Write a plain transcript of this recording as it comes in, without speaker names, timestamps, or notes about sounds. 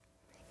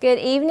Good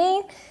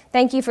evening.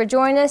 Thank you for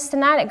joining us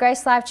tonight at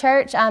Grace Life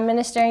Church. I'm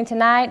ministering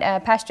tonight.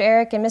 Pastor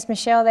Eric and Miss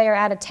Michelle, they are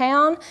out of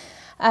town,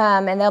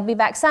 and they'll be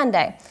back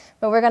Sunday.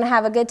 But we're going to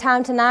have a good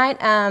time tonight.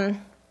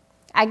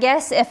 I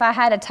guess if I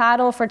had a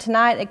title for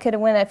tonight, it could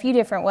have went a few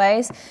different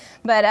ways.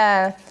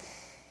 But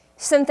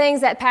some things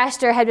that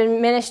Pastor had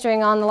been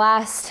ministering on the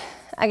last,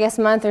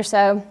 month or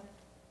so,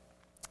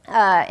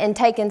 and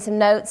taking some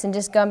notes and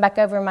just going back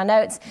over my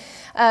notes.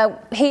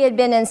 He had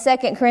been in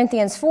 2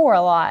 Corinthians 4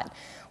 a lot,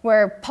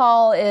 where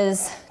Paul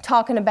is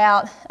talking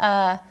about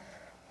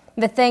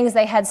the things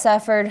they had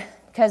suffered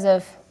because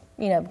of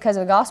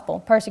the gospel,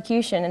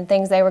 persecution and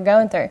things they were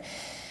going through.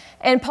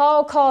 And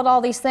Paul called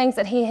all these things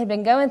that he had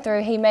been going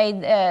through, he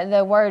made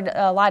the word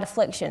light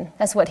affliction.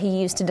 That's what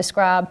he used to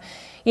describe,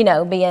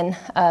 being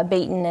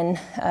beaten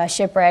and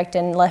shipwrecked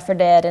and left for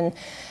dead and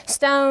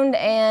stoned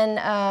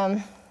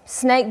and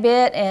snake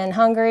bit and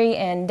hungry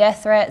and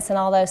death threats and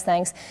all those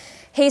things.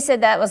 He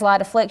said that was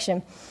light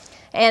affliction.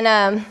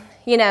 And,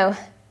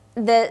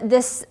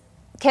 this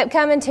kept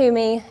coming to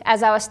me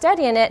as I was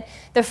studying it,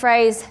 the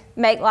phrase,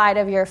 make light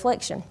of your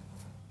affliction.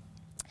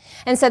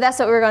 And so that's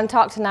what we're going to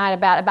talk tonight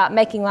about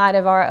making light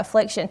of our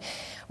affliction.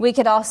 We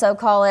could also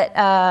call it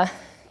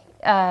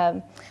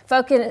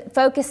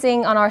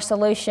focusing on our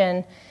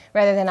solution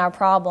rather than our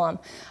problem,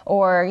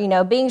 or,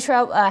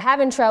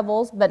 having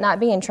troubles but not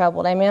being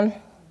troubled, amen?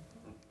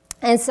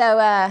 And so,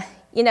 a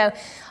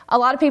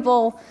lot of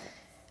people,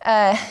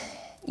 a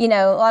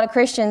lot of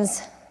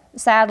Christians,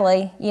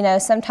 sadly,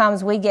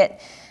 sometimes we get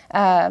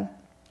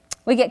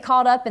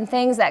caught up in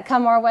things that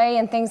come our way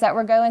and things that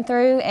we're going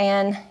through,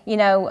 and,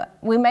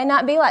 we may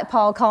not be like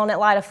Paul calling it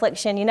light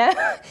affliction,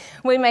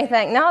 We may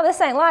think, no, this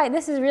ain't light,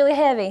 this is really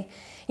heavy,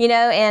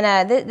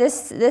 and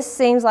this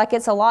seems like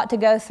it's a lot to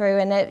go through,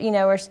 and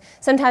or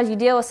sometimes you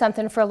deal with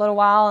something for a little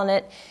while, and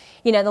it,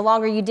 the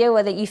longer you deal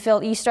with it,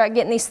 you start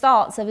getting these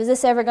thoughts of, is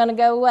this ever going to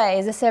go away?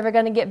 Is this ever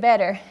going to get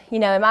better?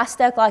 Am I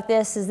stuck like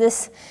this? Is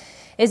this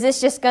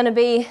just going to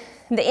be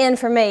the end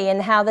for me,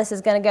 and how this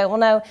is going to go? Well,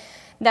 no,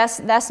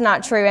 that's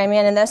not true,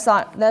 amen. And those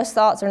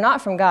thoughts are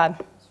not from God.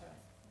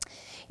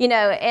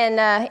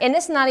 And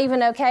it's not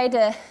even okay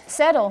to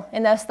settle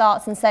in those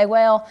thoughts and say,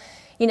 well,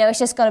 it's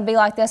just going to be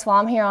like this while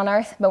I'm here on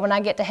earth, but when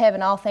I get to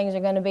heaven, all things are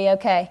going to be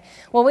okay.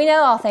 Well, we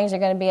know all things are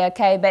going to be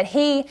okay, but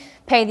he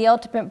paid the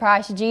ultimate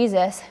price.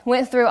 Jesus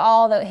went through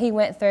all that he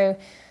went through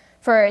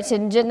for it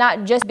to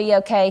not just be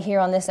okay here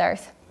on this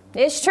earth.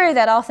 It's true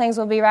that all things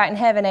will be right in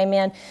heaven,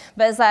 amen.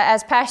 But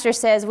as Pastor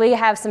says, we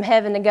have some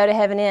heaven to go to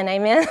heaven in,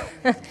 amen.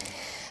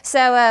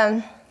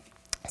 So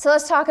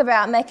let's talk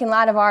about making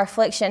light of our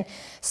affliction.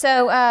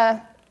 So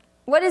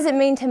what does it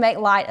mean to make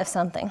light of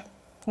something?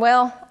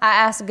 Well, I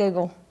asked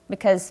Google,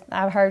 because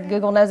I've heard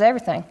Google knows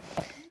everything.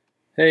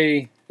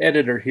 Hey,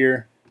 editor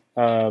here.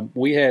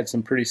 We had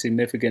some pretty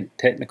significant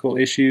technical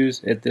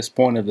issues at this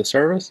point of the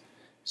service,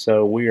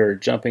 so we are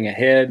jumping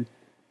ahead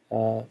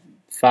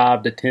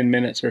 5 to 10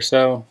 minutes or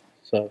so.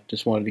 So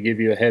just wanted to give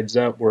you a heads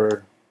up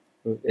where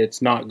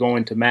it's not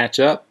going to match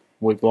up.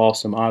 We've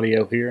lost some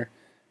audio here.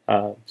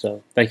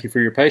 So thank you for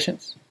your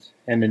patience,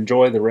 and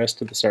enjoy the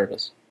rest of the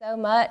service. So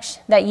much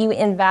that you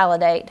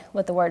invalidate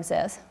what the Word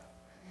says.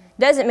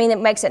 Doesn't mean it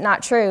makes it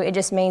not true. It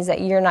just means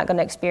that you're not going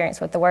to experience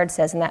what the Word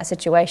says in that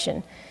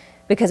situation,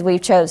 because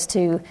we've chose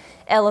to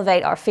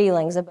elevate our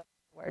feelings above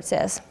what the Word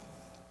says.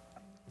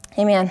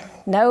 Amen.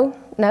 No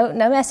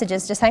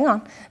messages. Just hang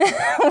on.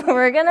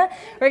 We're gonna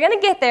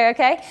get there.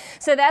 Okay.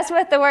 So that's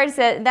what the Word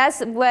says.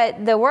 That's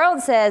what the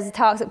world says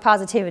toxic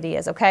positivity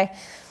is. Okay.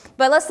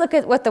 But let's look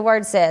at what the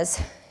Word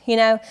says.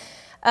 John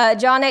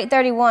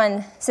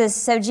 8:31 says,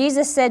 so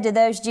Jesus said to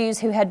those Jews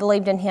who had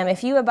believed in him,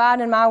 if you abide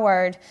in my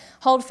word,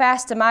 hold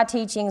fast to my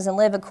teachings and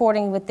live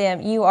according with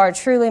them, you are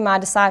truly my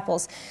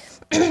disciples.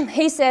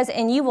 He says,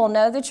 and you will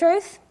know the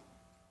truth,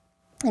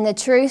 and the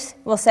truth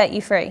will set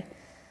you free.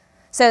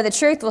 So the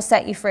truth will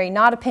set you free,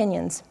 not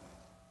opinions.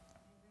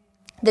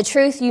 The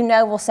truth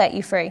will set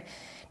you free.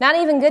 Not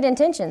even good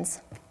intentions.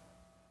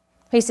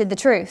 He said the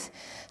truth.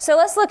 So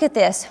let's look at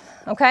this,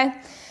 okay?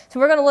 So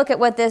we're going to look at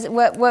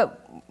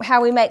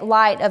how we make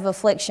light of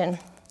affliction.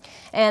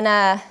 And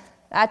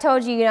I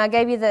told you, I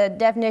gave you the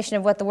definition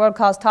of what the world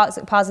calls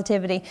toxic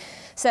positivity.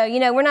 So,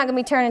 we're not going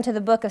to be turning to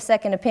the book of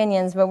second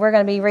opinions, but we're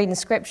going to be reading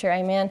Scripture,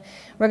 amen?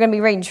 We're going to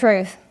be reading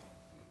truth.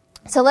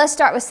 So let's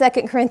start with 2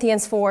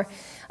 Corinthians 4.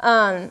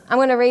 I'm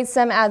going to read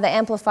some out of the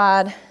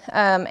Amplified.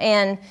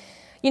 And,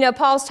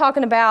 Paul's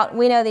talking about,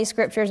 we know these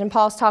Scriptures, and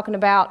Paul's talking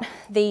about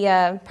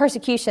the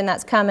persecution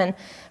that's coming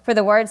for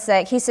the word's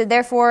sake. He said,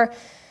 therefore,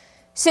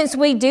 since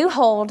we do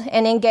hold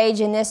and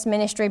engage in this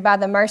ministry by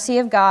the mercy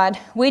of God,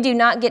 we do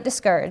not get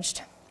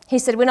discouraged. He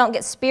said we don't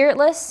get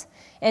spiritless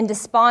and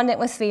despondent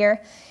with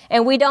fear,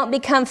 and we don't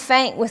become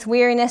faint with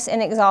weariness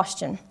and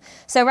exhaustion.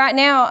 So right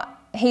now,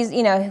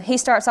 he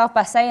starts off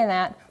by saying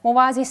that. Well,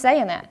 why is he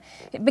saying that?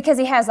 Because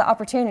he has the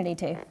opportunity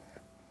to.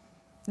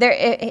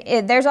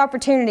 There's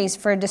opportunities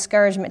for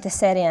discouragement to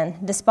set in,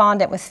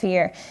 despondent with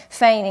fear,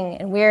 fainting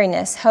and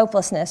weariness,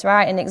 hopelessness,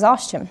 right, and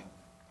exhaustion.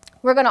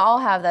 We're going to all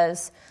have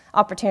those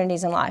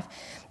opportunities in life.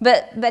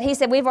 But he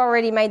said, we've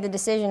already made the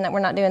decision that we're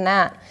not doing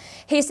that.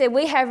 He said,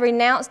 we have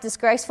renounced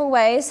disgraceful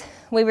ways.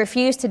 We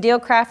refuse to deal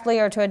craftily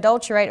or to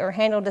adulterate or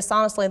handle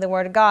dishonestly the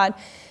word of God.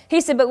 He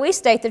said, but we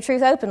state the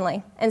truth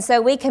openly. And so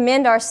we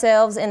commend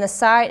ourselves in the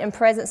sight and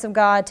presence of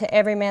God to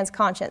every man's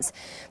conscience.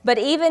 But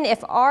even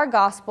if our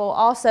gospel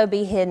also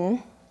be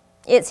hidden,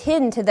 it's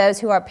hidden to those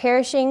who are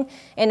perishing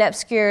and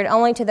obscured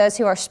only to those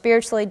who are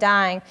spiritually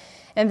dying,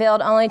 and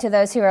veiled only to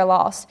those who are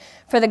lost.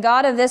 For the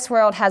God of this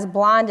world has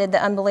blinded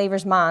the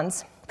unbelievers'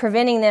 minds,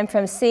 preventing them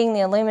from seeing the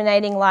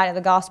illuminating light of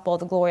the gospel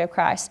of the glory of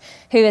Christ,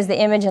 who is the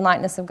image and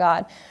likeness of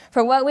God.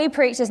 For what we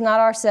preach is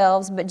not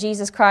ourselves, but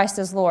Jesus Christ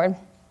as Lord,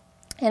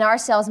 and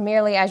ourselves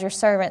merely as your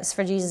servants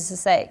for Jesus'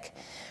 sake.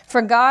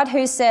 For God,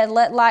 who said,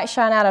 let light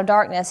shine out of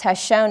darkness, has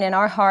shone in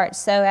our hearts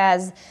so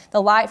as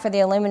the light for the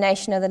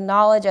illumination of the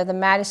knowledge of the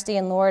majesty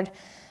and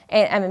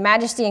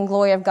majesty and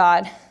glory of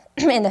God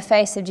in the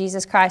face of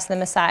Jesus Christ the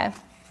Messiah.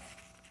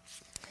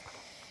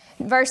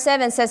 Verse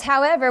 7 says,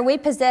 however, we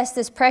possess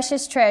this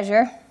precious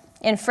treasure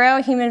in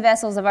frail human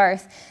vessels of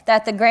earth,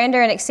 that the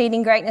grandeur and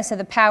exceeding greatness of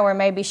the power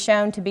may be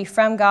shown to be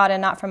from God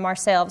and not from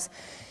ourselves.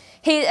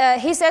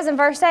 He says in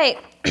verse 8,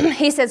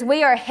 he says,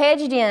 we are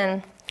hedged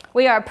in,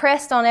 we are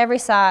pressed on every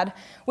side,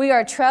 we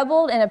are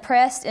troubled and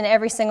oppressed in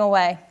every single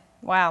way.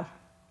 Wow.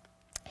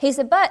 He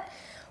said, but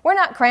we're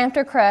not cramped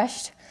or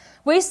crushed.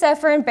 We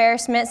suffer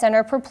embarrassments and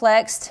are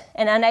perplexed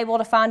and unable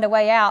to find a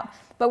way out,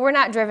 but we're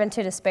not driven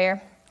to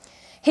despair.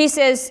 He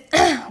says,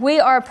 we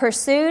are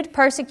pursued,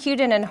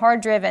 persecuted, and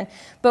hard driven,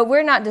 but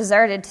we're not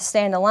deserted to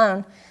stand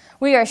alone.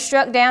 We are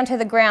struck down to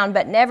the ground,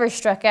 but never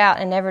struck out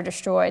and never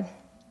destroyed.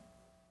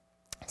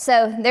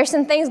 So there's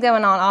some things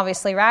going on,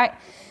 obviously, right?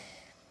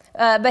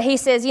 But he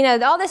says,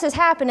 all this is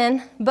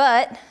happening,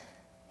 but,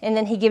 and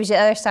then he gives you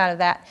the other side of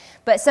that.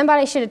 But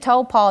somebody should have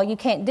told Paul, you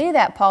can't do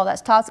that, Paul.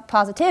 That's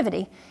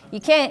positivity. You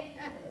can't,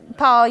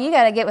 Paul, you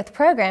got to get with the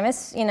program.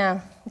 It's,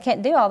 you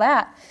can't do all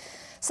that.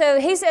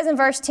 So he says in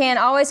verse 10,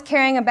 always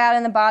carrying about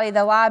in the body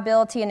the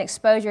liability and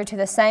exposure to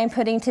the same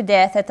putting to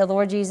death that the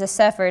Lord Jesus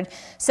suffered,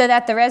 so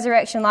that the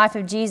resurrection life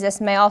of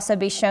Jesus may also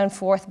be shown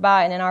forth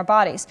by and in our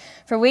bodies.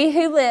 For we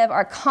who live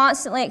are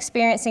constantly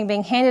experiencing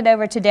being handed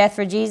over to death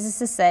for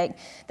Jesus' sake,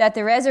 that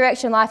the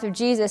resurrection life of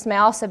Jesus may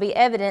also be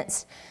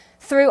evidenced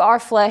through our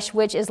flesh,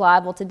 which is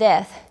liable to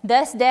death.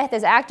 Thus death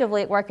is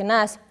actively at work in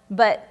us,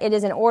 but it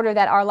is in order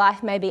that our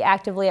life may be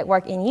actively at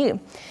work in you.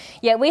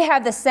 Yet we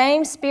have the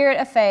same spirit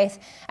of faith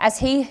as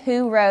he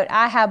who wrote,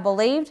 I have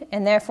believed,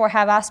 and therefore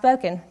have I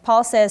spoken.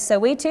 Paul says, so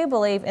we too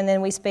believe, and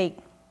then we speak.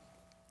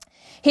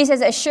 He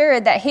says,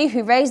 assured that he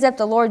who raised up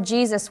the Lord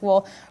Jesus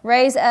will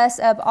raise us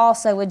up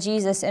also with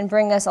Jesus and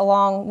bring us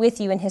along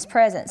with you in his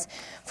presence.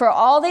 For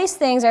all these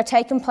things are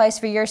taking place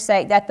for your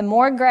sake, that the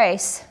more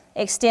grace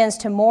extends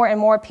to more and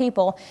more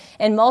people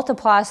and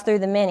multiplies through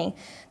the many,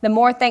 the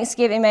more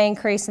thanksgiving may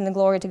increase in the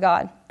glory to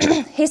God.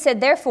 He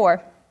said,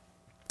 therefore,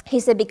 he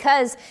said,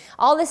 because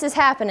all this is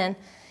happening,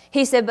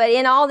 he said, but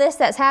in all this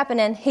that's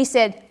happening, he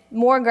said,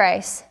 more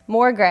grace,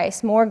 more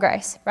grace, more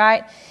grace,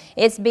 right?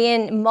 It's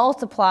being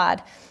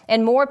multiplied,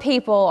 and more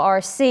people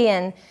are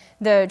seeing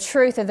the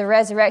truth of the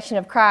resurrection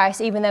of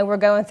Christ, even though we're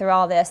going through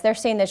all this. They're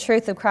seeing the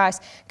truth of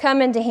Christ come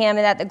into him,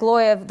 and that the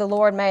glory of the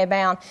Lord may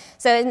abound.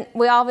 So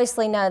we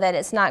obviously know that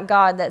it's not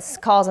God that's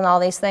causing all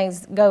these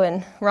things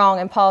going wrong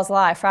in Paul's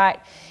life, right?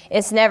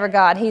 It's never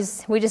God.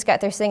 We just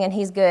got there singing,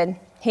 he's good.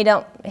 He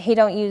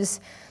don't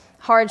use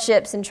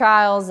hardships and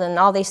trials and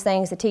all these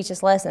things to teach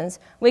us lessons.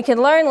 We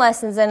can learn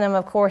lessons in them,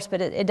 of course,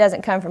 but it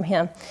doesn't come from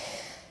him.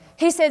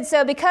 He said,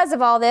 so because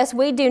of all this,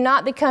 we do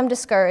not become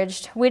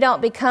discouraged. We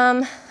don't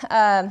become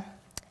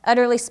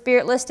utterly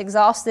spiritless,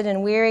 exhausted,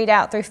 and wearied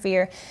out through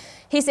fear.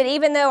 He said,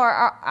 even though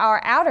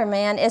our outer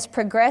man is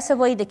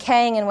progressively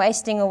decaying and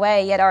wasting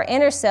away, yet our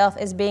inner self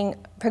is being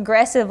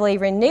progressively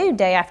renewed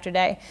day after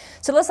day.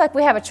 So it looks like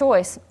we have a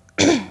choice.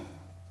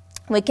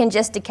 We can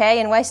just decay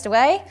and waste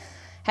away,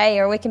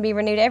 or we can be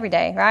renewed every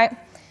day, right?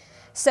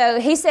 So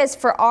he says,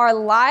 for our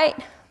light,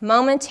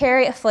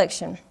 momentary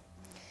affliction.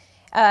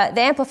 The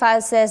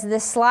Amplified says,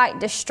 this slight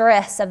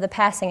distress of the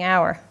passing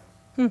hour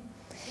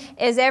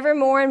is ever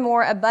more and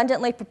more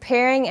abundantly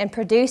preparing and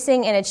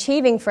producing and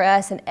achieving for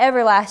us an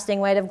everlasting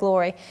weight of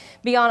glory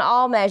beyond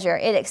all measure.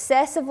 It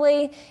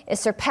excessively is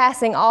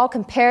surpassing all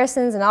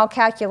comparisons and all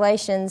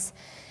calculations,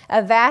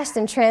 a vast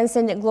and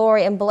transcendent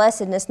glory and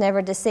blessedness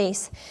never to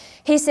cease.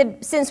 He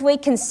said, since we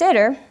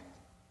consider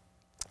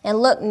and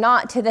look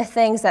not to the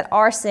things that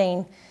are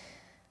seen,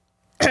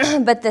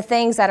 but the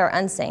things that are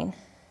unseen.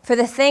 For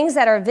the things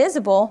that are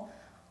visible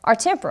are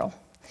temporal,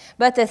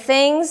 but the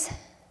things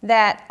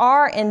that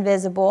are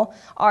invisible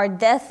are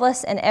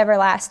deathless and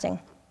everlasting.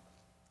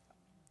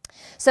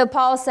 So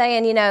Paul's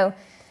saying,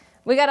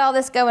 we got all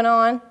this going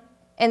on,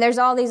 and there's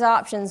all these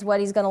options what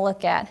he's going to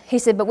look at. He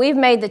said, but we've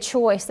made the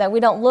choice that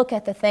we don't look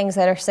at the things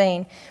that are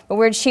seen, but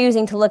we're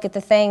choosing to look at the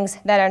things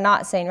that are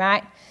not seen,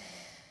 right?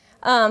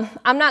 I'm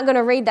not going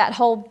to read that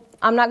whole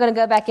I'm not going to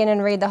go back in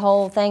and read the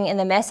whole thing in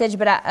the Message,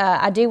 but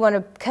I do want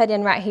to cut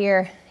in right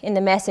here in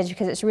the Message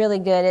because it's really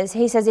good.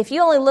 He says, if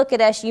you only look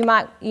at us, you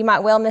might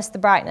well miss the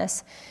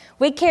brightness.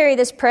 We carry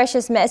this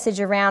precious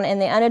message around in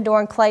the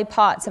unadorned clay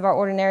pots of our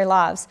ordinary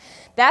lives.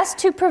 That's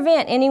to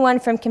prevent anyone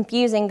from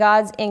confusing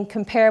God's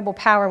incomparable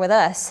power with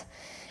us.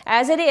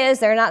 As it is,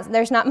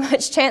 there's not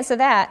much chance of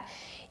that.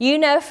 You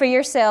know for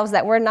yourselves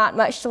that we're not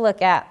much to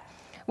look at.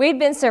 We've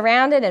been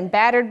surrounded and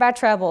battered by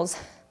troubles,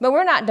 but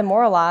we're not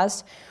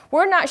demoralized.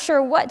 We're not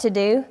sure what to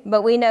do,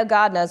 but we know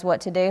God knows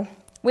what to do.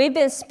 We've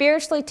been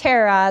spiritually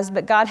terrorized,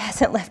 but God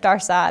hasn't left our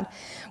side.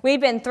 We've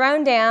been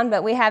thrown down,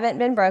 but we haven't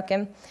been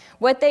broken.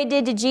 What they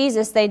did to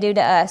Jesus, they do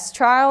to us.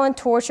 Trial and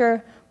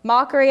torture,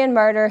 mockery and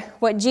murder.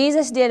 What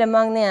Jesus did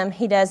among them,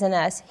 he does in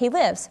us. He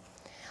lives.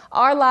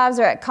 Our lives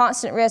are at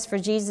constant risk for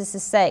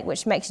Jesus' sake,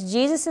 which makes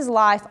Jesus'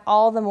 life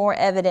all the more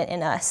evident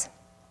in us.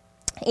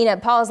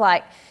 Paul's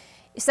like,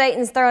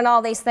 Satan's throwing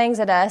all these things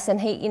at us,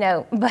 and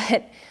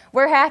but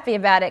we're happy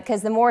about it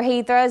because the more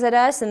he throws at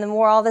us and the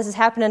more all this is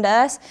happening to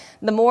us,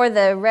 the more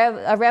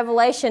a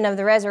revelation of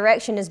the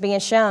resurrection is being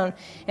shown,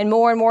 and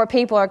more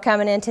people are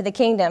coming into the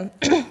kingdom.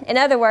 In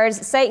other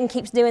words, Satan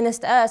keeps doing this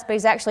to us, but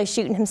he's actually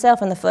shooting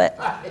himself in the foot.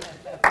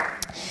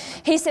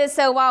 He says,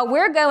 so while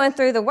we're going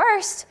through the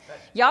worst,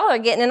 y'all are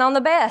getting in on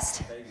the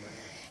best.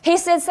 He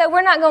said, so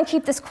we're not going to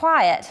keep this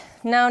quiet.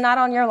 No, not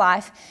on your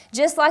life.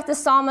 Just like the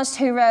psalmist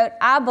who wrote,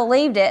 I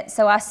believed it,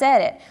 so I said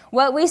it.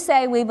 What we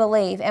say, we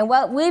believe. And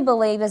what we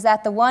believe is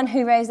that the one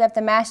who raised up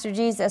the Master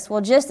Jesus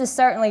will just as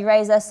certainly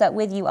raise us up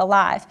with you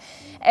alive.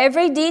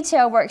 Every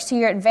detail works to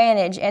your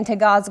advantage and to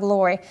God's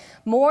glory.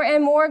 More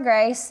and more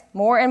grace,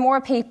 more and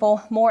more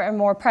people, more and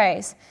more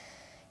praise.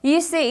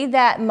 You see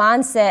that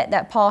mindset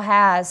that Paul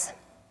has.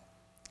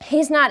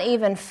 He's not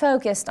even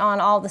focused on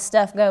all the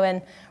stuff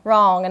going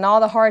wrong and all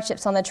the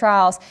hardships on the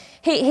trials.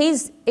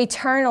 He's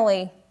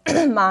eternally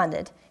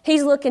minded.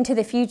 He's looking to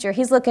the future.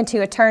 He's looking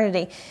to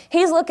eternity.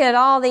 He's looking at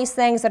all these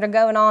things that are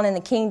going on in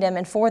the kingdom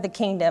and for the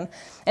kingdom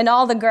and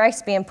all the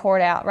grace being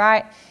poured out,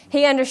 right?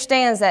 He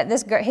understands that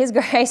his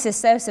grace is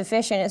so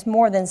sufficient, it's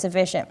more than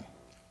sufficient.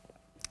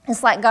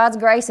 It's like God's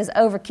grace is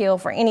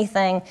overkill for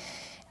anything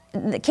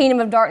the kingdom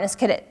of darkness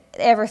could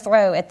ever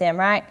throw at them,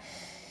 right?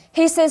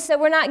 He says, so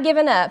we're not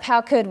giving up.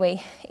 How could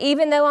we?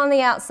 Even though on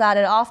the outside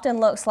it often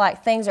looks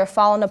like things are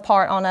falling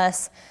apart on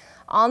us,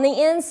 on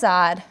the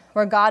inside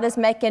where God is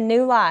making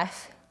new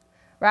life,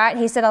 right?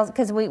 He said,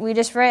 because we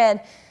just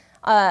read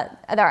that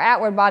our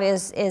outward body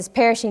is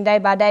perishing day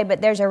by day,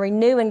 but there's a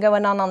renewing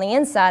going on the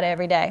inside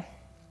every day.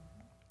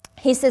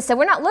 He says, so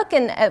we're not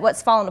looking at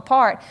what's falling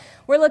apart.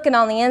 We're looking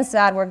on the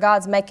inside where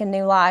God's making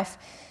new life.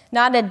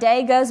 Not a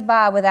day goes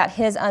by without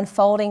his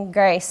unfolding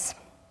grace.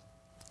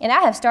 And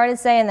I have started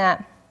saying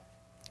that.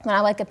 When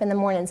I wake up in the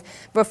mornings,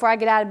 before I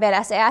get out of bed,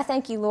 I say, I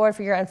thank you, Lord,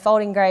 for your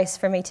unfolding grace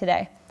for me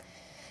today.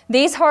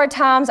 These hard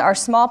times are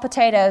small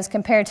potatoes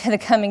compared to the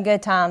coming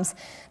good times,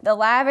 the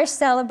lavish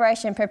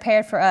celebration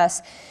prepared for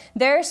us.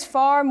 There's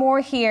far more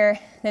here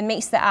than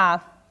meets the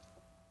eye.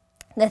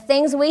 The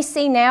things we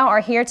see now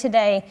are here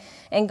today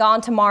and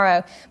gone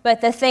tomorrow, but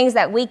the things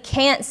that we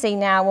can't see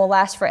now will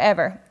last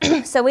forever.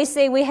 So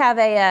we have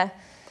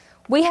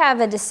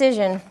a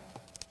decision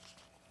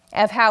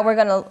of how we're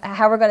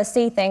going to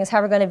see things,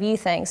 how we're going to view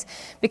things.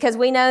 Because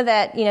we know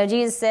that,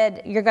 Jesus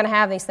said you're going to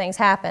have these things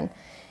happen.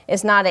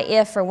 It's not a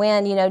if or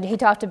when. He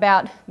talked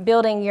about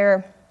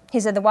he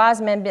said the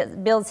wise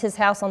man builds his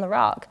house on the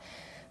rock.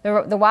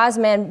 The wise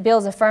man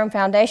builds a firm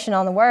foundation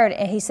on the word.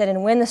 And he said,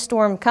 and when the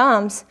storm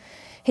comes,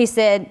 he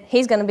said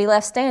he's going to be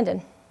left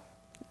standing.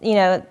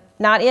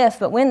 Not if,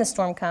 but when the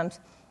storm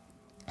comes.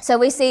 So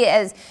we see it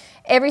as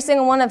every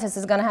single one of us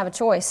is going to have a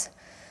choice.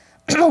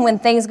 When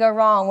things go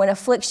wrong, when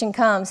affliction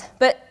comes.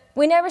 But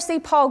we never see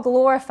Paul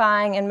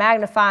glorifying and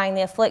magnifying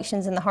the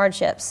afflictions and the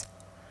hardships.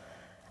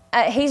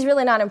 He's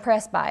really not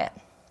impressed by it.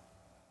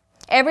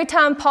 Every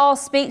time Paul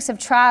speaks of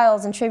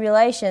trials and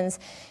tribulations,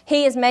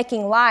 he is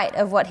making light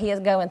of what he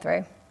is going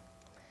through,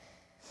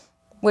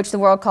 which the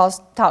world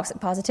calls toxic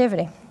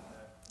positivity.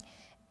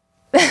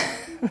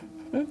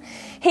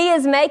 He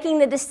is making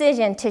the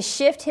decision to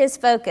shift his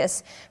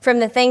focus from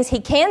the things he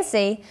can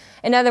see.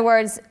 In other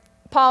words,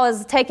 Paul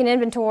is taking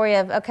inventory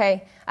of,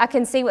 okay, I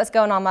can see what's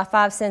going on. My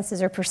five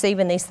senses are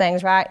perceiving these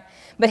things, right?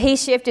 But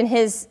he's shifting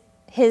his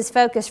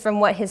focus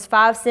from what his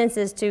five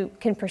senses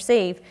can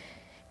perceive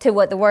to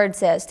what the Word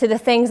says, to the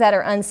things that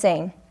are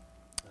unseen,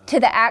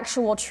 to the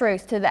actual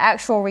truth, to the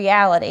actual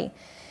reality.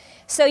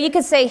 So you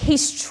could say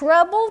he's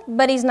troubled,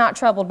 but he's not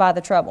troubled by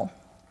the trouble.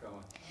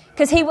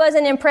 Because he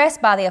wasn't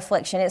impressed by the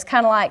affliction. It's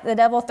kind of like the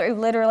devil threw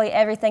literally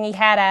everything he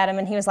had at him,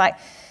 and he was like,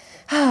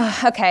 oh,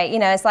 okay,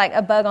 it's like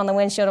a bug on the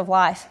windshield of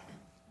life.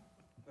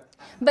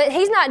 But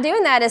he's not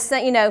doing that as,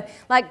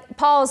 like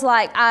Paul's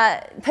like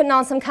putting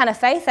on some kind of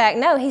faith act.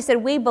 No, he said,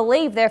 we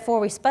believe,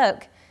 therefore we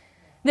spoke.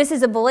 This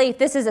is a belief.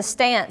 This is a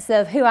stance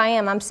of who I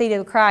am. I'm seated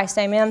with Christ.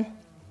 Amen.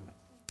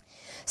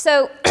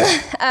 So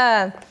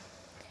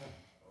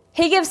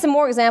he gives some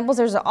more examples.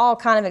 There's all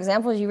kind of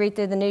examples. You read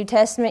through the New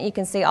Testament, you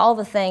can see all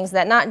the things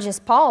that not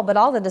just Paul, but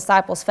all the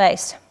disciples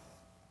faced.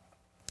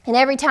 And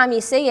every time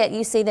you see it,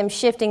 you see them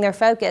shifting their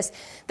focus.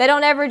 They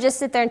don't ever just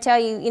sit there and tell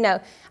you,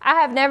 I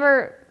have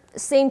never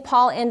seen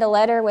Paul end a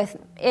letter with,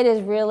 it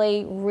is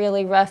really,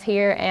 really rough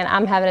here and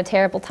I'm having a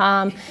terrible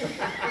time.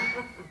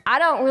 I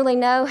don't really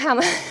know how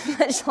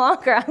much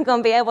longer I'm going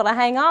to be able to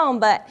hang on,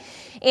 but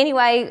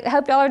anyway,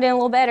 hope y'all are doing a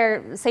little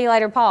better. See you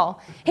later,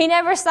 Paul. He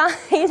never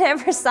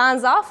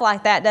signs off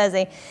like that, does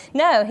he?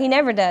 No, he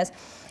never does.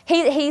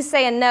 He's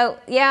saying, no,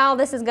 yeah,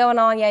 this is going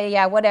on,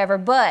 yeah, whatever,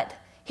 but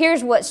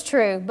here's what's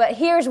true, but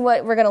here's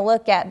what we're going to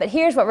look at, but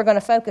here's what we're going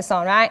to focus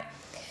on, right?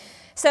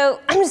 So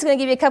I'm just going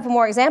to give you a couple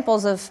more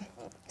examples of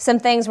some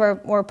things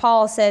where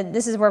Paul said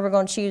this is where we're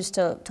going to choose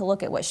to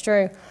look at what's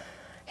true.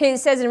 He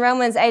says in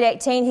Romans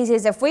 8:18, he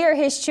says, if we are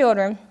his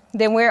children,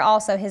 then we're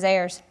also his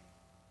heirs.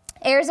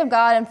 Heirs of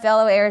God and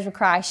fellow heirs of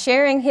Christ,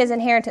 sharing his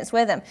inheritance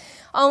with him.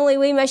 Only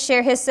we must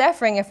share his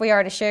suffering if we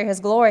are to share his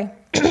glory.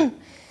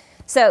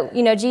 So,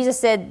 Jesus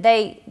said,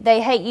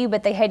 they hate you,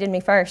 but they hated me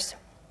first,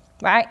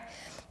 right?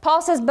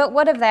 Paul says, but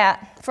what of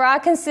that? For I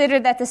consider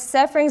that the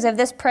sufferings of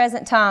this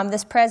present time,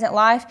 this present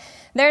life,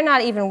 they're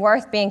not even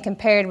worth being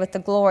compared with the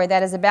glory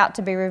that is about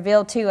to be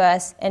revealed to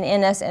us and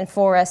in us and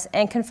for us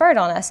and conferred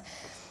on us.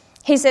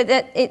 He said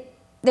that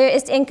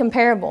it's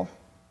incomparable,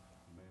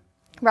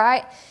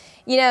 right?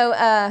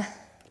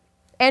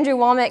 Andrew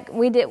Womack,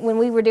 when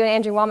we were doing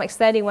Andrew Womack's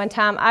study one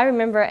time, I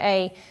remember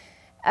a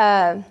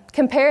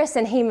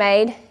comparison he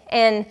made.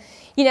 And,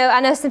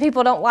 I know some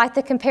people don't like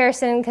the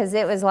comparison because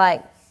it was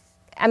like,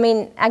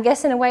 I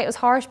guess in a way it was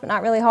harsh, but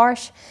not really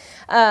harsh.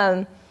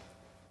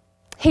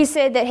 He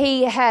said that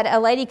he had a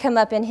lady come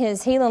up in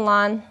his healing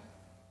line,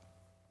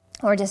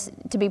 or just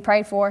to be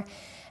prayed for,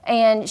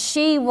 and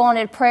she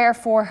wanted prayer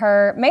for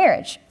her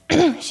marriage.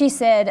 She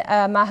said,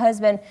 my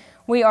husband,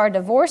 we are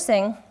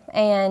divorcing,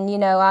 and,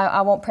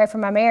 I want prayer for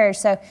my marriage.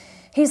 So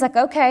he's like,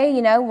 okay,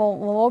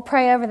 we'll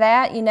pray over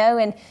that,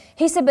 and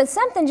he said, but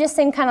something just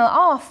seemed kind of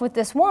off with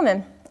this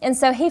woman. And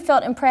so he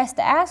felt impressed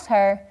to ask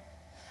her,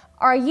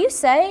 are you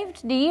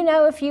saved? Do you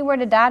know if you were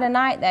to die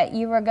tonight that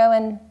you were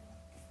going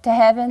to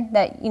heaven,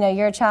 that,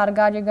 you're a child of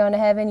God, you're going to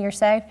heaven, you're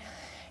saved?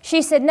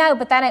 She said, no,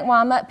 but that ain't why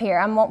I'm up here.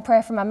 I want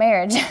prayer for my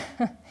marriage.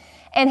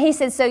 And he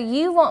said, so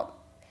you want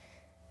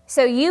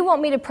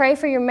me to pray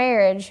for your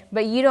marriage,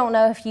 but you don't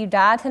know if you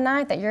die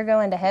tonight that you're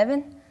going to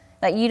heaven?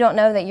 Like you don't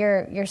know that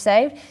you're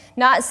saved?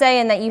 Not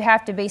saying that you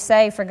have to be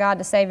saved for God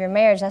to save your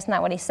marriage. That's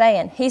not what he's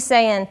saying. He's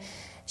saying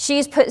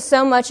she's put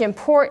so much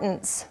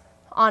importance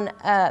on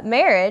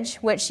marriage,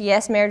 which,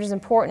 yes, marriage is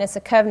important. It's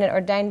a covenant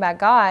ordained by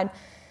God.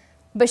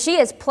 But she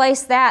has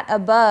placed that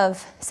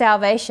above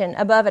salvation,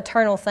 above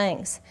eternal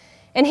things.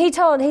 And he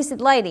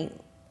said, lady,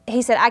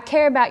 he said, I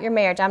care about your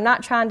marriage. I'm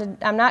not trying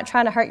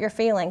to hurt your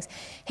feelings.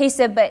 He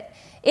said, but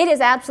it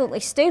is absolutely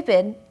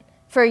stupid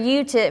for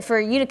you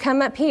to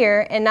come up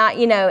here and not,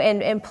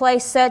 and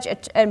place such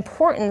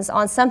importance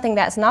on something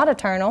that's not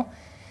eternal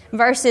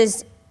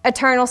versus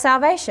eternal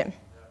salvation.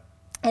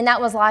 And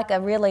that was like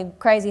a really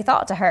crazy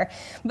thought to her.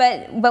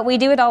 But we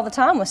do it all the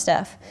time with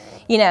stuff,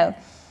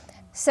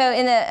 So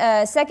in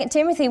the 2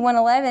 Timothy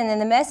 1:11,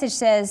 and the message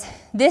says,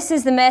 this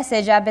is the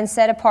message I've been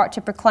set apart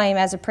to proclaim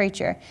as a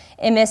preacher,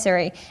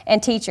 emissary,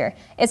 and teacher.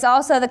 It's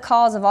also the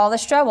cause of all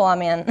this trouble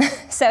I'm in.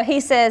 So he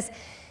says,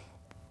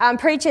 I'm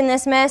preaching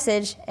this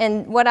message,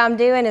 and what I'm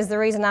doing is the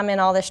reason I'm in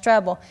all this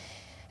trouble.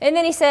 And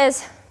then he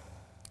says,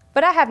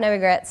 but I have no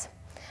regrets.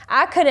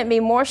 I couldn't be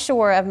more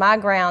sure of my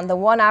ground. The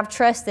one I've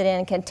trusted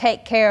in can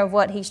take care of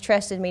what he's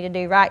trusted me to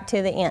do right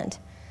to the end.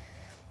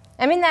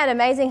 Isn't that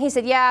amazing? He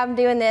said, yeah, I'm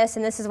doing this,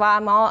 and this is why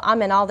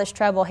I'm in all this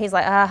trouble. He's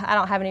like, I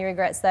don't have any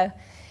regrets, though.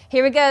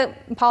 Here we go.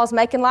 Paul's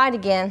making light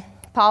again.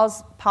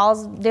 Paul's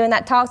doing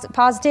that toxic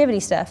positivity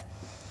stuff.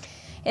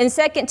 In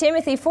 2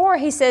 Timothy 4,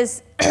 he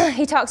says,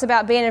 he talks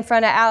about being in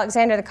front of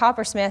Alexander the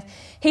coppersmith.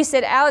 He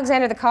said,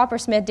 Alexander the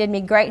coppersmith did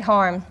me great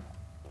harm.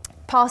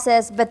 Paul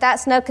says, but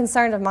that's no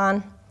concern of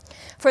mine,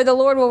 for the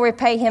Lord will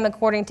repay him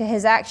according to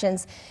his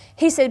actions.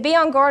 He said, be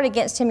on guard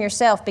against him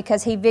yourself,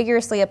 because he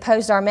vigorously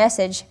opposed our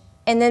message.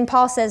 And then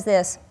Paul says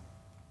this,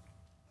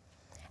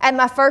 at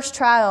my first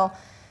trial,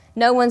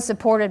 no one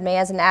supported me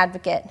as an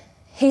advocate.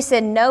 He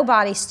said,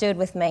 nobody stood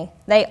with me.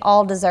 They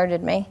all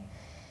deserted me.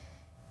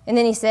 And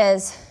then he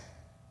says,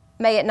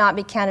 may it not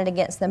be counted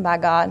against them by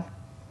God.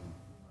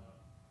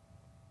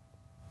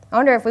 I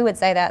wonder if we would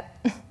say that.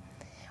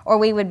 Or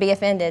we would be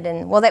offended,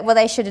 and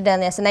they should have done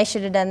this, and they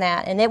should have done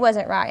that, and it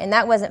wasn't right, and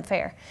that wasn't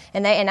fair,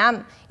 and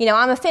I'm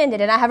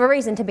offended, and I have a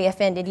reason to be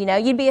offended.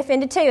 You'd be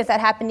offended too if that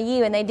happened to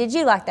you, and they did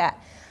you like that.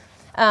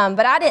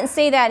 But I didn't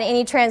see that in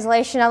any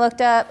translation I looked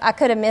up. I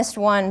could have missed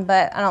one,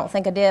 but I don't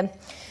think I did.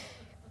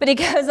 But he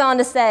goes on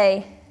to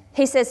say,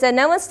 he says, so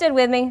no one stood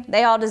with me.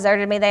 They all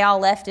deserted me. They all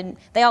left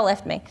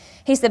me.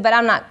 He said,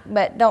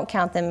 but don't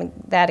count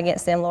that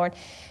against them, Lord.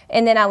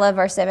 And then I love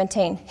verse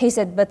 17. He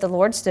said, but the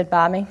Lord stood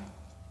by me.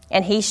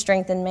 And he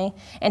strengthened me,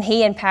 and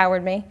he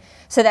empowered me,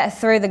 so that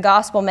through the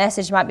gospel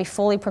message might be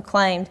fully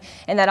proclaimed,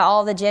 and that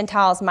all the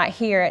Gentiles might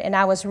hear it, and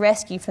I was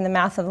rescued from the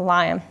mouth of the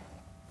lion.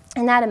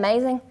 Isn't that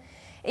amazing?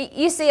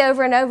 You see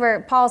over and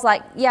over, Paul's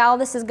like, yeah, all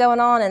this is going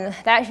on and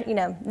that,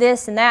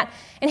 this and that.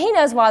 And he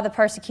knows why the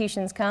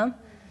persecutions come.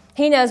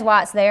 He knows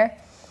why it's there.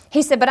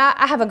 He said, but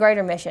I have a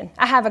greater mission.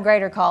 I have a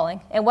greater calling.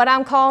 And what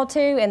I'm called to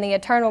and the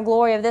eternal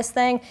glory of this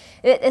thing,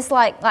 it's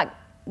like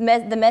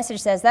the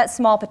message says, that's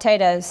small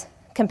potatoes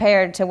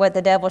compared to what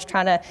the devil's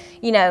trying to,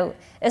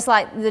 it's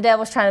like the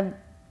devil's trying to,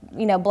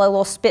 blow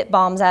little spit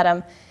bombs at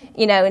him,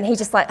 and he's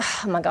just like,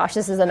 oh my gosh,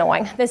 this is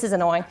annoying.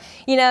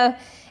 And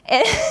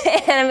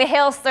I mean,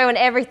 hell's throwing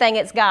everything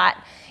it's got,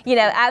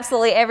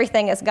 absolutely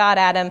everything it's got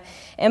at him.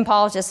 And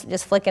Paul's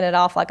just flicking it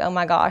off like, oh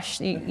my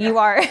gosh, you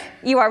are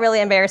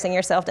really embarrassing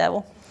yourself,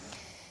 devil.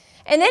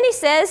 And then he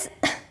says,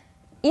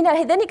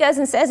 then he goes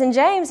and says in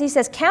James, he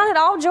says, count it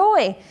all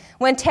joy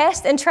when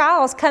tests and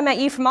trials come at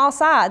you from all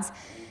sides.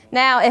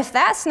 Now, if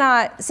that's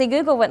not,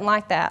 Google wouldn't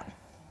like that.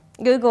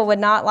 Google would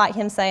not like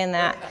him saying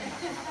that.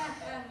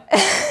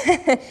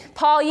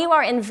 Paul, you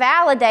are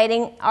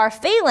invalidating our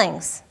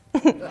feelings.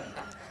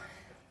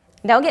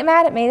 Don't get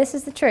mad at me. This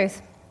is the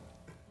truth.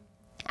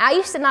 I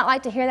used to not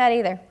like to hear that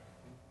either.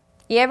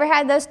 You ever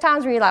had those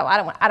times where you're like,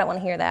 well, I don't want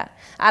to hear that.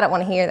 I don't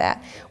want to hear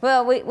that.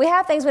 Well, we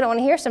have things we don't want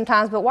to hear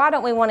sometimes, but why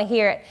don't we want to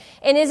hear it?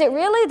 And is it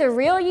really the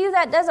real you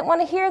that doesn't want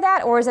to hear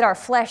that, or is it our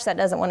flesh that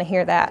doesn't want to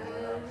hear that?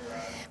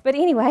 But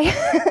anyway,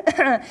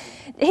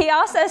 he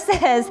also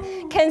says,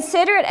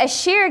 consider it a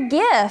sheer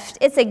gift.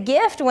 It's a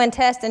gift when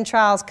tests and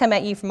trials come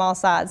at you from all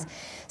sides.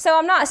 So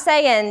I'm not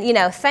saying,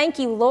 thank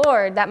you,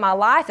 Lord, that my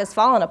life has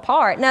fallen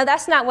apart. No,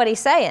 that's not what he's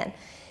saying.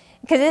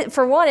 Because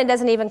for one, it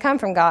doesn't even come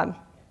from God.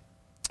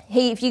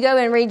 If you go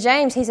and read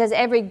James, he says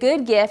every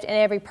good gift and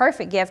every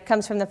perfect gift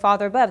comes from the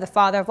Father above, the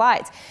Father of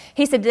lights.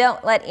 He said,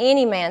 don't let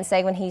any man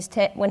say when he's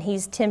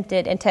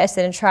tempted and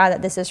tested and tried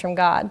that this is from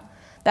God.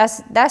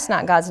 That's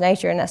not God's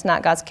nature and that's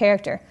not God's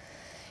character.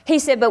 He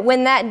said, but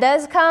when that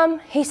does come,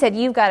 he said,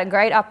 you've got a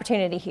great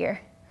opportunity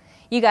here.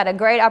 You got a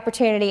great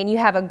opportunity and you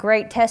have a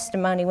great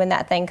testimony when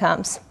that thing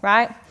comes,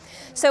 right?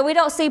 So we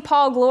don't see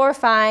Paul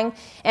glorifying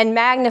and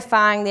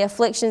magnifying the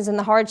afflictions and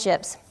the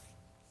hardships.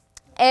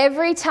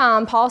 Every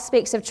time Paul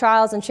speaks of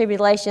trials and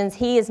tribulations,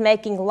 he is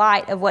making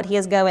light of what he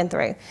is going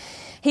through.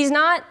 He's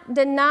not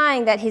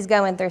denying that he's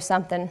going through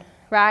something,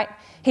 right?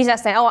 He's not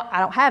saying, I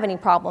don't have any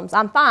problems.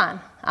 I'm fine.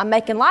 I'm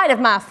making light of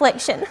my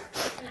affliction.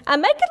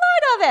 I'm making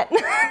light of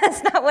it.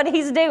 That's not what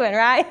he's doing,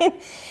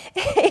 right?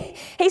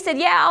 He said,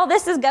 yeah, all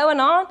this is going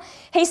on.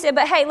 He said,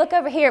 but hey, look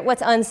over here at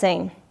what's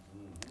unseen.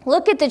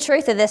 Look at the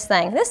truth of this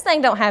thing. This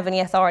thing don't have any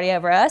authority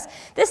over us.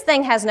 This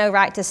thing has no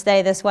right to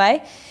stay this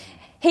way.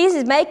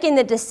 He's making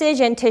the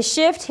decision to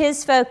shift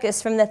his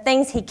focus from the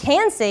things he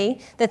can see,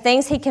 the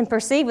things he can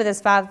perceive with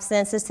his five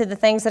senses, to the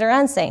things that are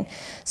unseen.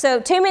 So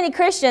too many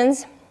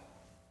Christians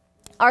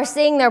are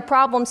seeing their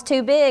problems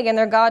too big and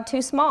their God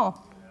too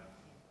small.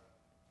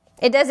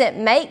 It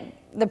doesn't make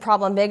the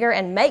problem bigger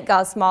and make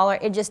God smaller.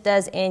 It just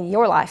does in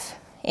your life,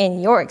 in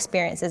your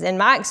experiences, in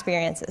my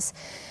experiences.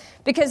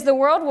 Because the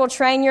world will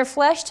train your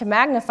flesh to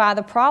magnify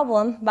the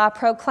problem by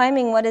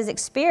proclaiming what is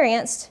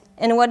experienced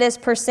and what is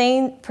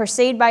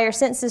perceived by your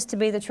senses to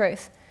be the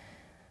truth.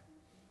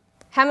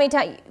 How many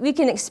times you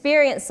can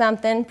experience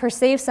something,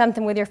 perceive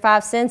something with your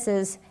five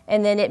senses,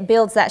 and then it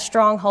builds that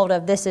stronghold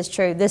of this is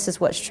true, this is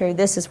what's true,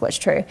 this is what's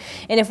true.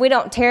 And if we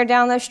don't tear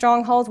down those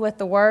strongholds with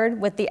the word,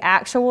 with the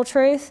actual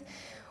truth,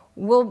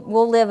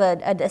 we'll live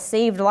a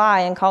deceived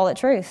lie and call it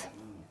truth.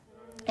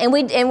 And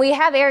we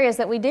have areas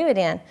that we do it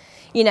in.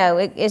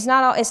 It's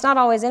not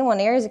always in one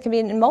area. It can be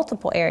in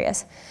multiple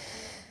areas.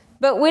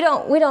 But we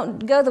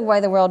don't go the way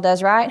the world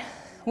does, right?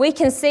 We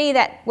can see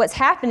that what's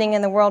happening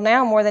in the world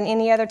now more than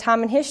any other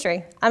time in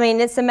history. I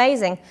mean, it's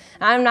amazing.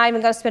 I'm not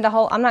going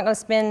to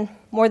spend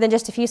more than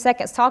just a few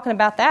seconds talking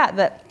about that,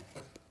 but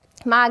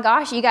my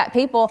gosh, you got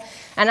people,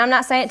 and I'm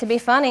not saying it to be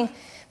funny,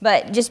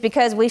 but just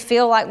because we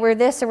feel like we're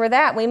this or we're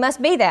that, we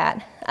must be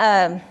that.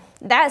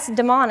 That's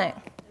demonic.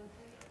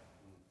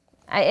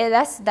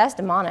 That's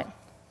demonic.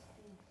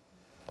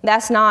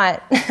 That's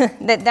not,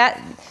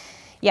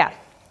 yeah.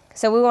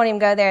 So we won't even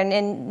go there.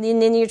 And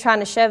then you're trying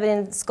to shove it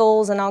in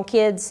schools and on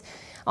kids,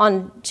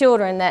 on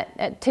children that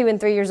at 2 and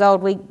 3 years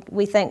old,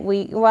 we think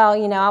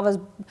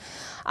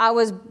I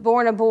was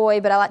born a boy,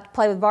 but I like to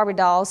play with Barbie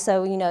dolls.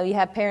 So, you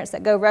have parents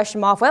that go rush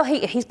them off. Well,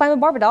 he's playing with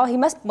Barbie doll. He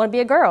must want to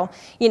be a girl.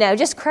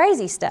 Just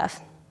crazy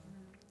stuff.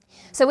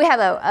 So we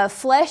have a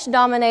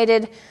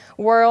flesh-dominated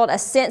world, a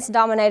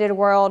sense-dominated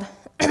world.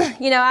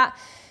 I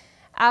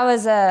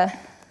was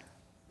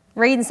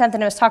reading something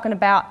that was talking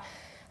about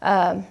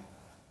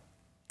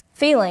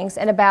feelings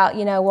and about,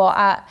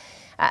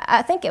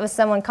 I think it was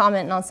someone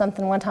commenting on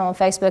something one time on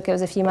Facebook. It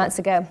was a few months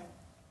ago.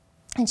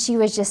 And she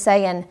was just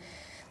saying,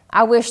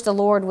 I wish the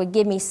Lord would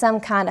give me some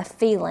kind of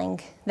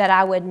feeling that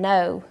I would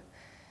know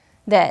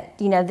that,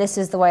 this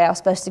is the way I was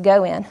supposed to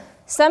go in.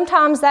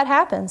 Sometimes that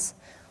happens.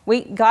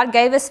 God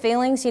gave us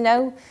feelings,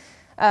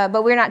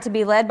 but we're not to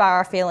be led by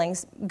our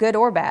feelings, good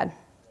or bad.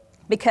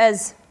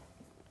 Because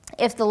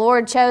if the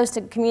Lord chose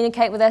to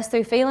communicate with us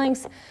through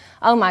feelings,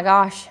 oh my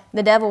gosh,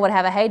 the devil would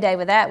have a heyday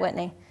with that, wouldn't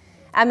he?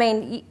 I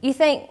mean, you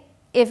think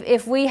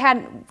if we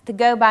had to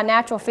go by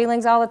natural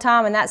feelings all the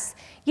time, and that's,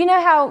 you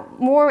know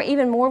how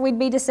even more we'd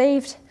be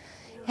deceived?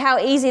 How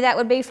easy that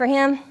would be for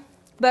him?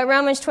 But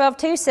Romans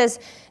 12:2 says,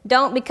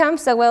 don't become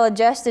so well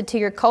adjusted to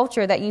your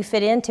culture that you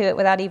fit into it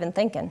without even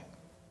thinking.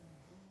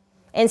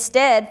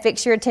 Instead,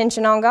 fix your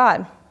attention on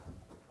God.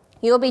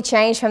 You'll be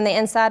changed from the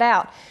inside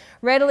out.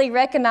 Readily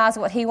recognize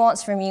what he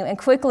wants from you and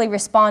quickly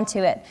respond to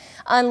it.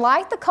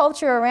 Unlike the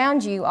culture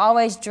around you,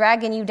 always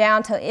dragging you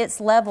down to its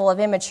level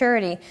of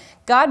immaturity,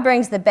 God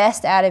brings the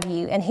best out of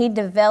you, and he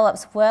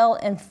develops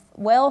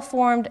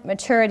well-formed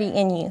maturity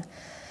in you.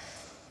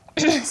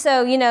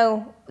 So,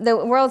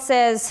 the world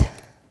says,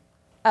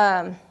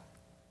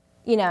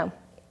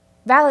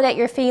 validate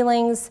your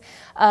feelings.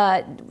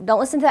 Don't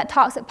listen to that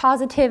toxic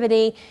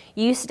positivity.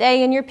 You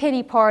stay in your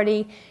pity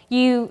party.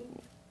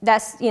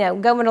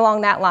 Going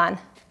along that line.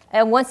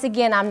 And once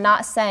again, I'm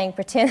not saying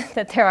pretend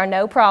that there are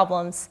no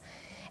problems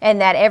and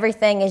that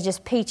everything is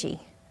just peachy,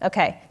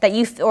 okay? That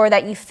you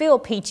feel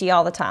peachy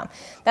all the time.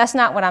 That's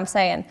not what I'm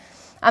saying.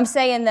 I'm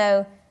saying,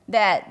 though,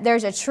 that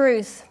there's a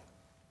truth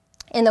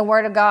in the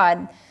Word of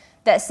God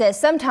that says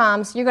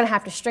sometimes you're going to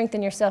have to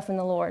strengthen yourself in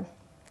the Lord.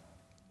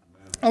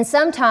 And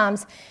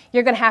sometimes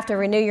you're going to have to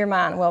renew your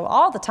mind. Well,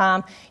 all the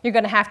time, you're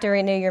going to have to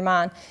renew your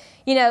mind.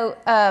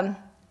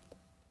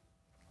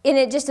 And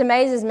it just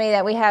amazes me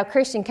that we have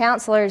Christian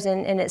counselors,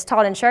 and it's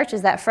taught in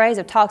churches, that phrase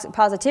of toxic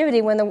positivity.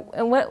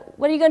 And what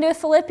are you going to do with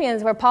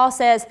Philippians, where Paul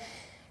says,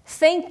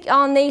 think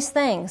on these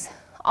things,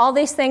 all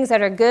these things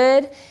that are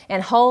good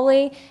and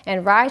holy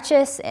and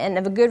righteous and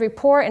of a good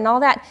report and all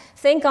that.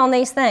 Think on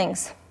these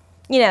things.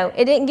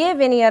 It didn't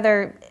give any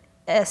other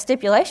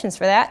stipulations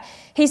for that.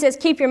 He says,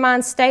 keep your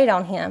mind stayed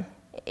on him.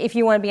 If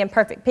you want to be in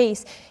perfect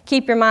peace,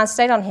 keep your mind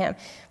stayed on him.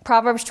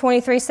 Proverbs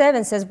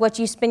 23:7 says, what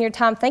you spend your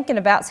time thinking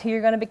about is who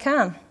you're going to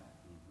become.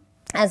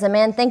 As a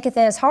man thinketh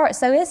in his heart,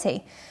 so is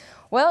he.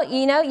 Well,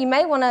 you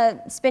may want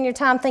to spend your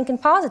time thinking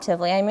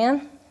positively,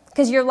 amen?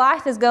 Because your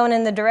life is going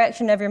in the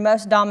direction of your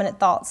most dominant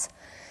thoughts.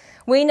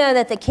 We know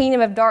that the kingdom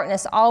of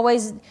darkness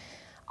always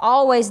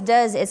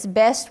does its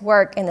best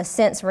work in the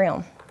sense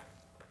realm.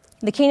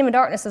 The kingdom of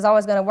darkness is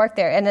always going to work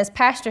there. And as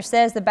Pastor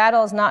says, the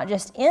battle is not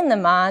just in the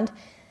mind,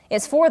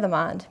 it's for the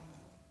mind.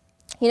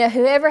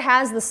 Whoever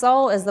has the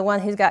soul is the one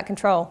who's got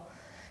control.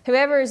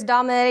 Whoever is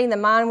dominating the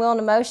mind, will, and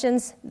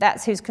emotions,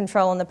 that's who's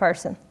controlling the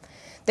person.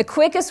 The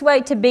quickest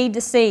way to be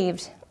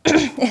deceived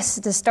is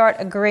to start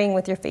agreeing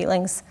with your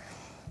feelings.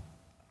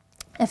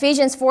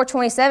 Ephesians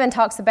 4:27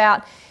 talks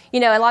about, a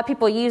lot of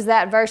people use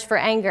that verse for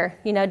anger.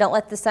 Don't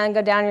let the sun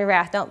go down in your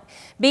wrath. Don't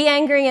be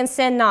angry and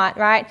sin not,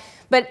 right?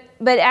 But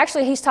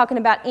actually he's talking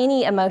about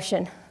any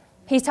emotion.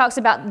 He talks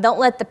about don't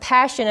let the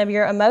passion of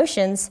your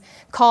emotions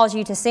cause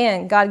you to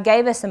sin. God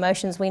gave us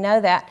emotions, we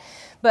know that.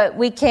 But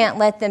we can't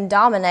let them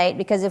dominate,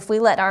 because if we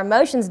let our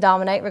emotions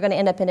dominate, we're going to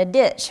end up in a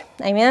ditch.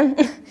 Amen?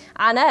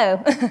 I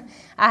know.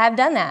 I have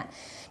done that.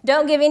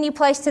 Don't give any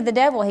place to the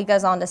devil, he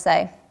goes on to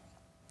say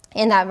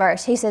in that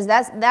verse. He says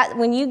that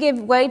when you give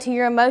way to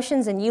your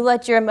emotions and you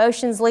let your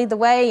emotions lead the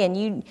way and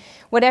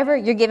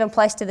you're giving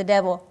place to the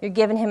devil. You're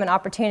giving him an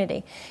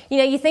opportunity.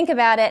 You think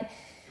about it.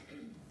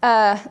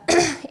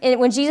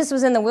 When Jesus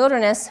was in the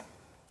wilderness,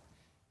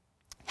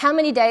 how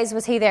many days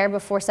was he there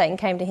before Satan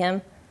came to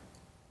him?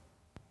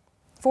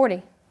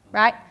 40,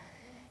 right?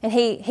 And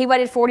he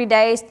waited 40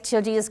 days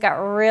till Jesus got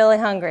really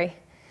hungry,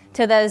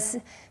 till those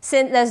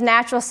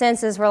natural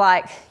senses were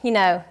like,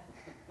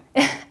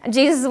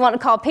 Jesus is wanting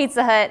to call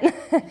Pizza Hut,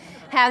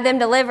 have them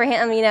deliver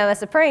him, a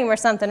Supreme or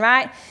something,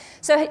 right?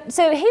 So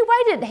he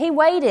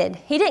waited.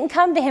 He didn't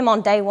come to him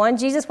on day one.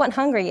 Jesus wasn't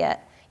hungry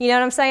yet. You know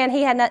what I'm saying?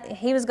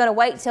 He was going to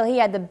wait till he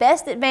had the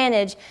best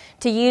advantage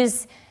to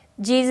use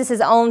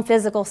Jesus' own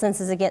physical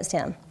senses against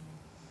him.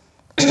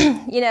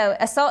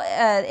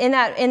 In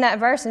that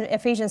verse in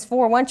Ephesians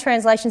 4, one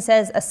translation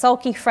says, a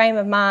sulky frame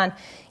of mind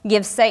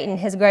gives Satan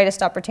his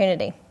greatest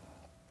opportunity.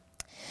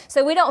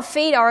 So we don't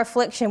feed our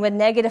affliction with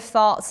negative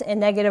thoughts and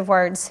negative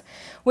words.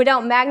 We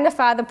don't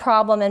magnify the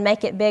problem and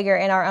make it bigger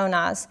in our own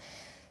eyes.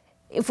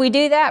 If we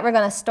do that, we're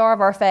going to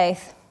starve our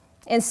faith.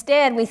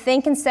 Instead, we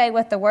think and say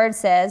what the Word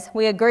says.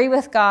 We agree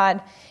with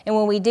God, and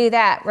when we do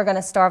that, we're going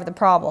to starve the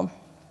problem.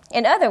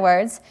 In other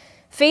words,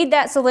 feed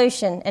that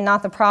solution and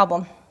not the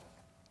problem.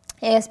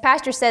 As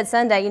Pastor said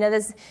Sunday,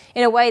 this,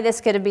 in a way, this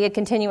could be a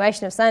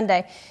continuation of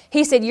Sunday.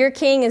 He said, your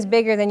king is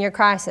bigger than your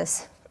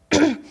crisis.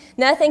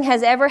 Nothing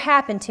has ever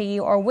happened to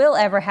you or will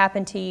ever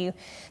happen to you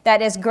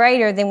that is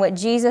greater than what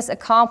Jesus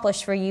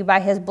accomplished for you by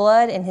his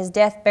blood and his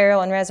death,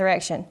 burial, and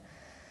resurrection.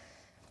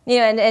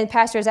 And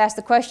Pastor has asked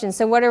the question,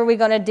 so what are we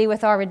going to do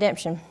with our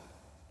redemption?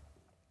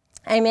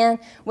 Amen.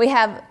 We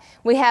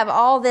have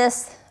all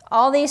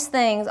these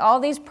things, all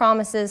these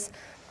promises,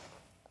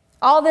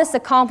 all this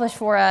accomplished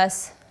for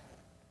us,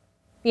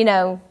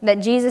 that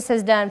Jesus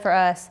has done for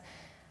us.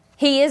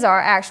 He is our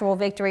actual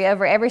victory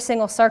over every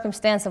single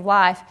circumstance of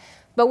life.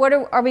 But what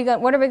are we going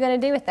to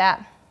do with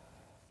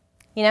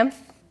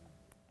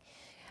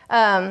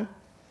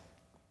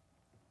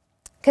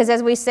Because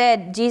as we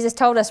said, Jesus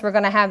told us we're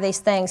going to have these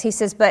things. He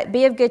says, but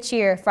be of good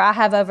cheer, for I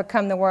have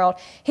overcome the world.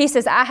 He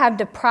says, I have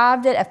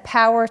deprived it of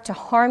power to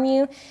harm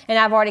you, and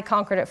I've already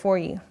conquered it for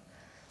you.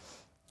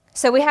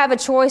 So we have a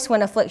choice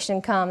when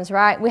affliction comes,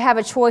 right? We have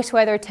a choice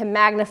whether to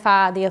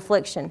magnify the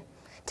affliction,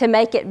 to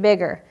make it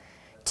bigger,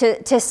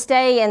 to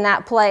stay in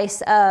that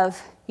place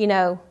of,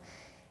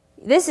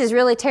 this is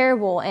really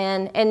terrible,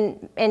 and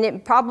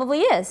it probably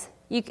is.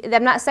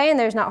 I'm not saying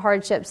there's not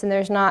hardships and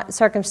there's not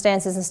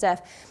circumstances and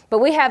stuff, but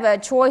we have a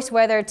choice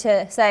whether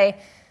to say,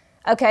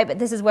 okay, but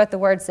this is what the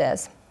Word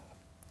says.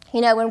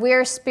 When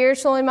we're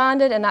spiritually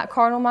minded and not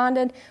carnal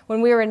minded,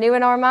 when we're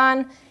renewing our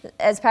mind,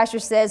 as Pastor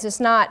says, it's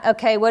not,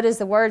 okay, what does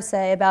the Word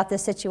say about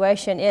this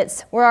situation?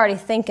 It's, we're already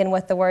thinking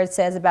what the Word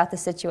says about the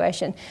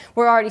situation.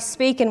 We're already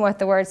speaking what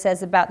the Word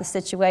says about the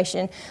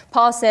situation.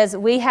 Paul says,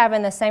 we have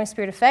in the same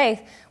spirit of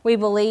faith, we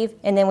believe,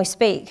 and then we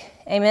speak.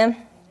 Amen?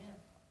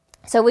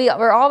 So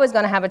we're always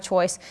going to have a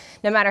choice,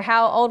 no matter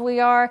how old we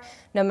are,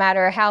 no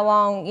matter how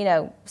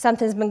long,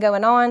 something's been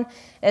going on.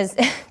 As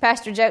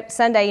Pastor joked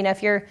Sunday,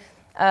 if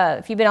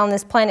you've been on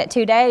this planet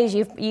 2 days,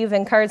 you've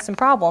incurred some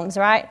problems,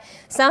 right?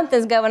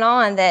 Something's going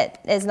on that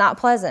is not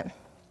pleasant.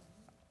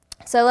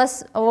 So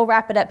we'll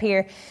wrap it up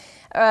here.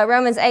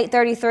 Romans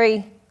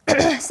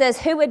 8:33 says,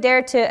 who would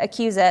dare to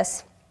accuse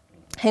us,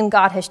 whom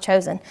God has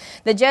chosen?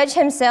 The judge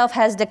himself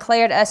has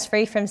declared us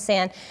free from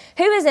sin.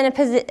 Who is in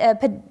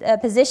a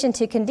position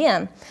to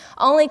condemn?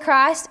 Only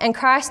Christ, and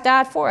Christ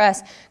died for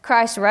us.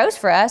 Christ rose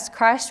for us.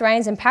 Christ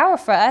reigns in power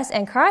for us,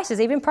 and Christ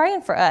is even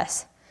praying for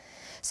us.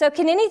 So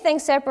can anything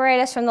separate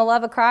us from the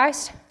love of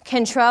Christ?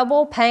 Can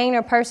trouble, pain,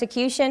 or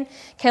persecution?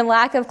 Can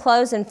lack of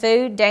clothes and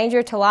food,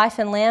 danger to life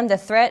and limb, the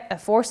threat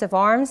of force of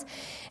arms?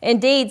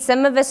 Indeed,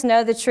 some of us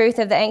know the truth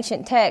of the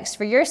ancient text.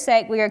 For your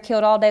sake, we are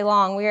killed all day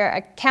long. We are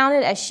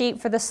accounted as sheep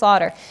for the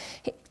slaughter.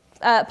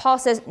 Paul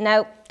says,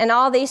 no, in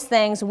all these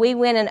things, we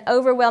win an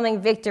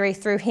overwhelming victory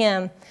through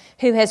him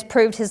who has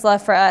proved his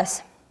love for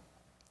us.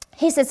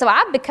 He said, so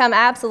I've become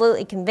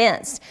absolutely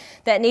convinced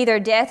that neither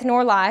death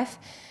nor life,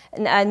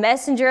 a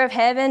messenger of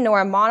heaven,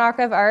 nor a monarch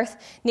of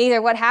earth,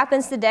 neither what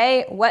happens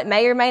today, what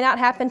may or may not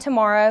happen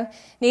tomorrow,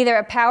 neither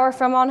a power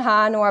from on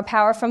high, nor a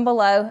power from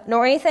below,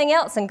 nor anything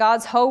else in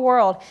God's whole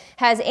world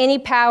has any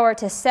power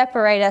to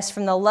separate us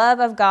from the love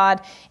of God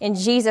in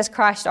Jesus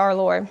Christ our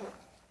Lord.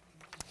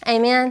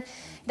 Amen.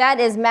 That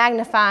is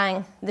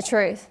magnifying the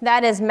truth.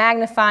 That is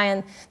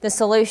magnifying the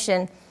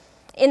solution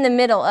in the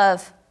middle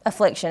of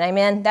affliction.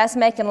 Amen. That's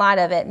making light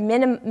of it,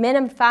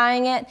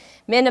 minimizing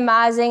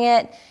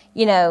it,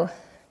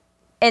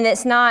 and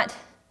it's not,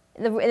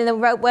 the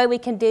way we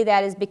can do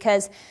that is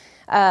because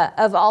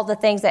of all the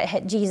things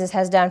that Jesus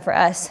has done for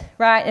us,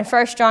 right? In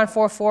 1 John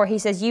 4:4, he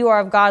says, you are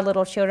of God,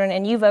 little children,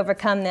 and you've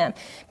overcome them.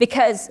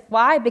 Because,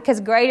 why?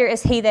 Because greater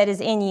is he that is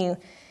in you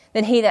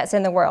than he that's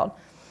in the world.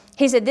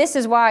 He said, this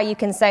is why you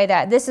can say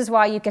that. This is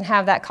why you can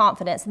have that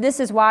confidence. This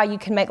is why you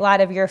can make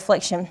light of your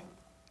affliction.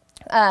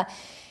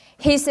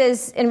 He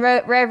says in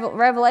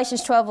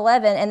Revelations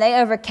 12:11, and they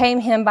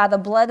overcame him by the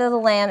blood of the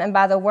Lamb and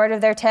by the word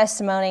of their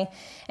testimony,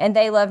 and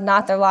they loved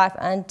not their life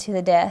unto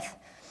the death.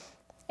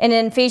 And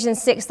in Ephesians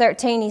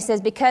 6:13, he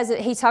says, because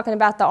he's talking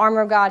about the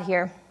armor of God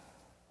here.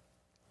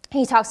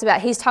 He's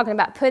talking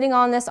about putting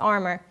on this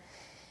armor.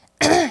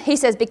 He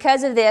says,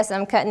 because of this,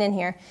 I'm cutting in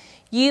here,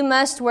 you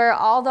must wear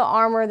all the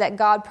armor that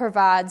God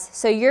provides,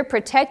 so you're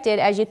protected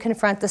as you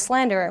confront the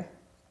slanderer.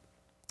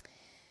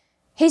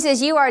 He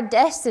says, you are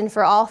destined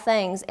for all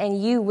things,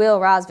 and you will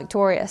rise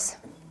victorious.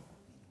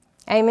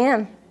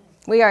 Amen.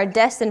 We are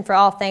destined for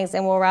all things,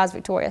 and we'll rise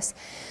victorious.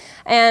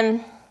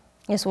 And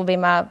this will be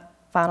my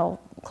final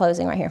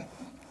closing right here.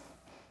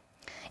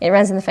 It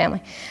runs in the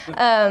family.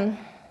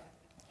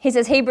 He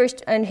says,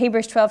 in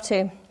Hebrews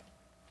 12:2,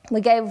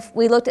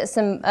 we looked at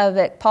some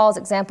of Paul's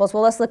examples.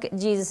 Well, let's look at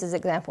Jesus'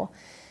 example.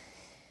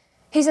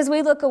 He says,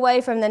 we look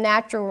away from the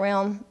natural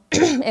realm,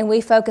 and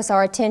we focus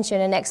our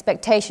attention and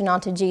expectation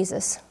onto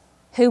Jesus,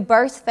 who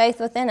birthed faith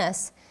within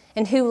us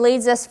and who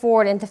leads us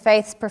forward into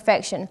faith's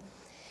perfection.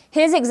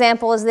 His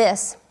example is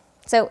this.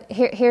 So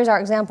here's our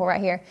example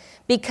right here.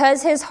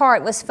 Because his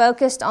heart was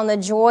focused on the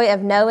joy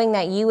of knowing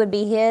that you would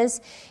be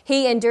his,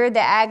 he endured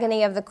the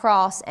agony of the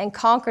cross and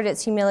conquered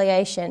its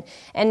humiliation,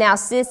 and now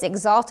sits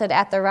exalted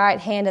at the right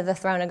hand of the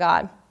throne of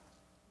God.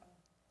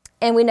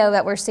 And we know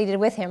that we're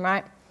seated with him,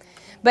 right?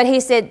 But he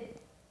said,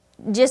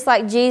 just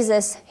like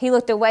Jesus, he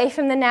looked away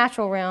from the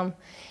natural realm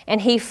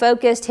and he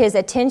focused his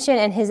attention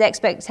and his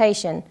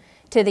expectation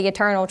to the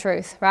eternal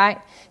truth, right?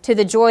 To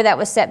the joy that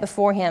was set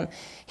before him.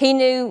 He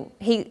knew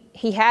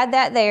he had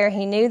that there.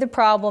 He knew the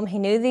problem. He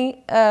knew the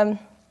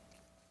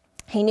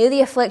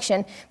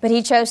affliction, but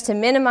he chose to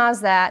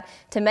minimize that,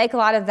 to make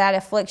light of that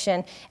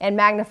affliction and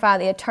magnify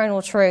the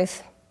eternal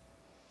truth.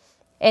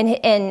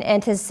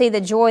 And to see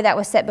the joy that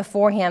was set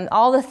before him,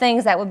 all the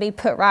things that would be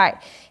put right.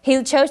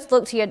 He chose to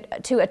look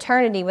to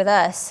eternity with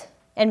us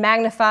and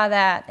magnify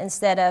that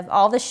instead of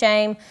all the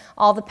shame,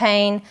 all the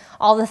pain,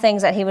 all the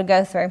things that he would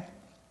go through.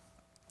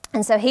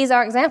 And so he's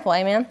our example,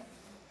 amen?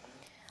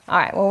 All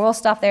right, well, we'll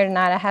stop there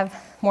tonight. I have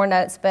more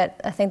notes, but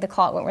I think the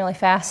clock went really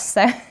fast.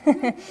 So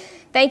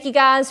thank you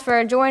guys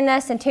for joining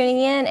us and tuning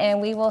in,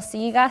 and we will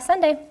see you guys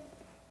Sunday.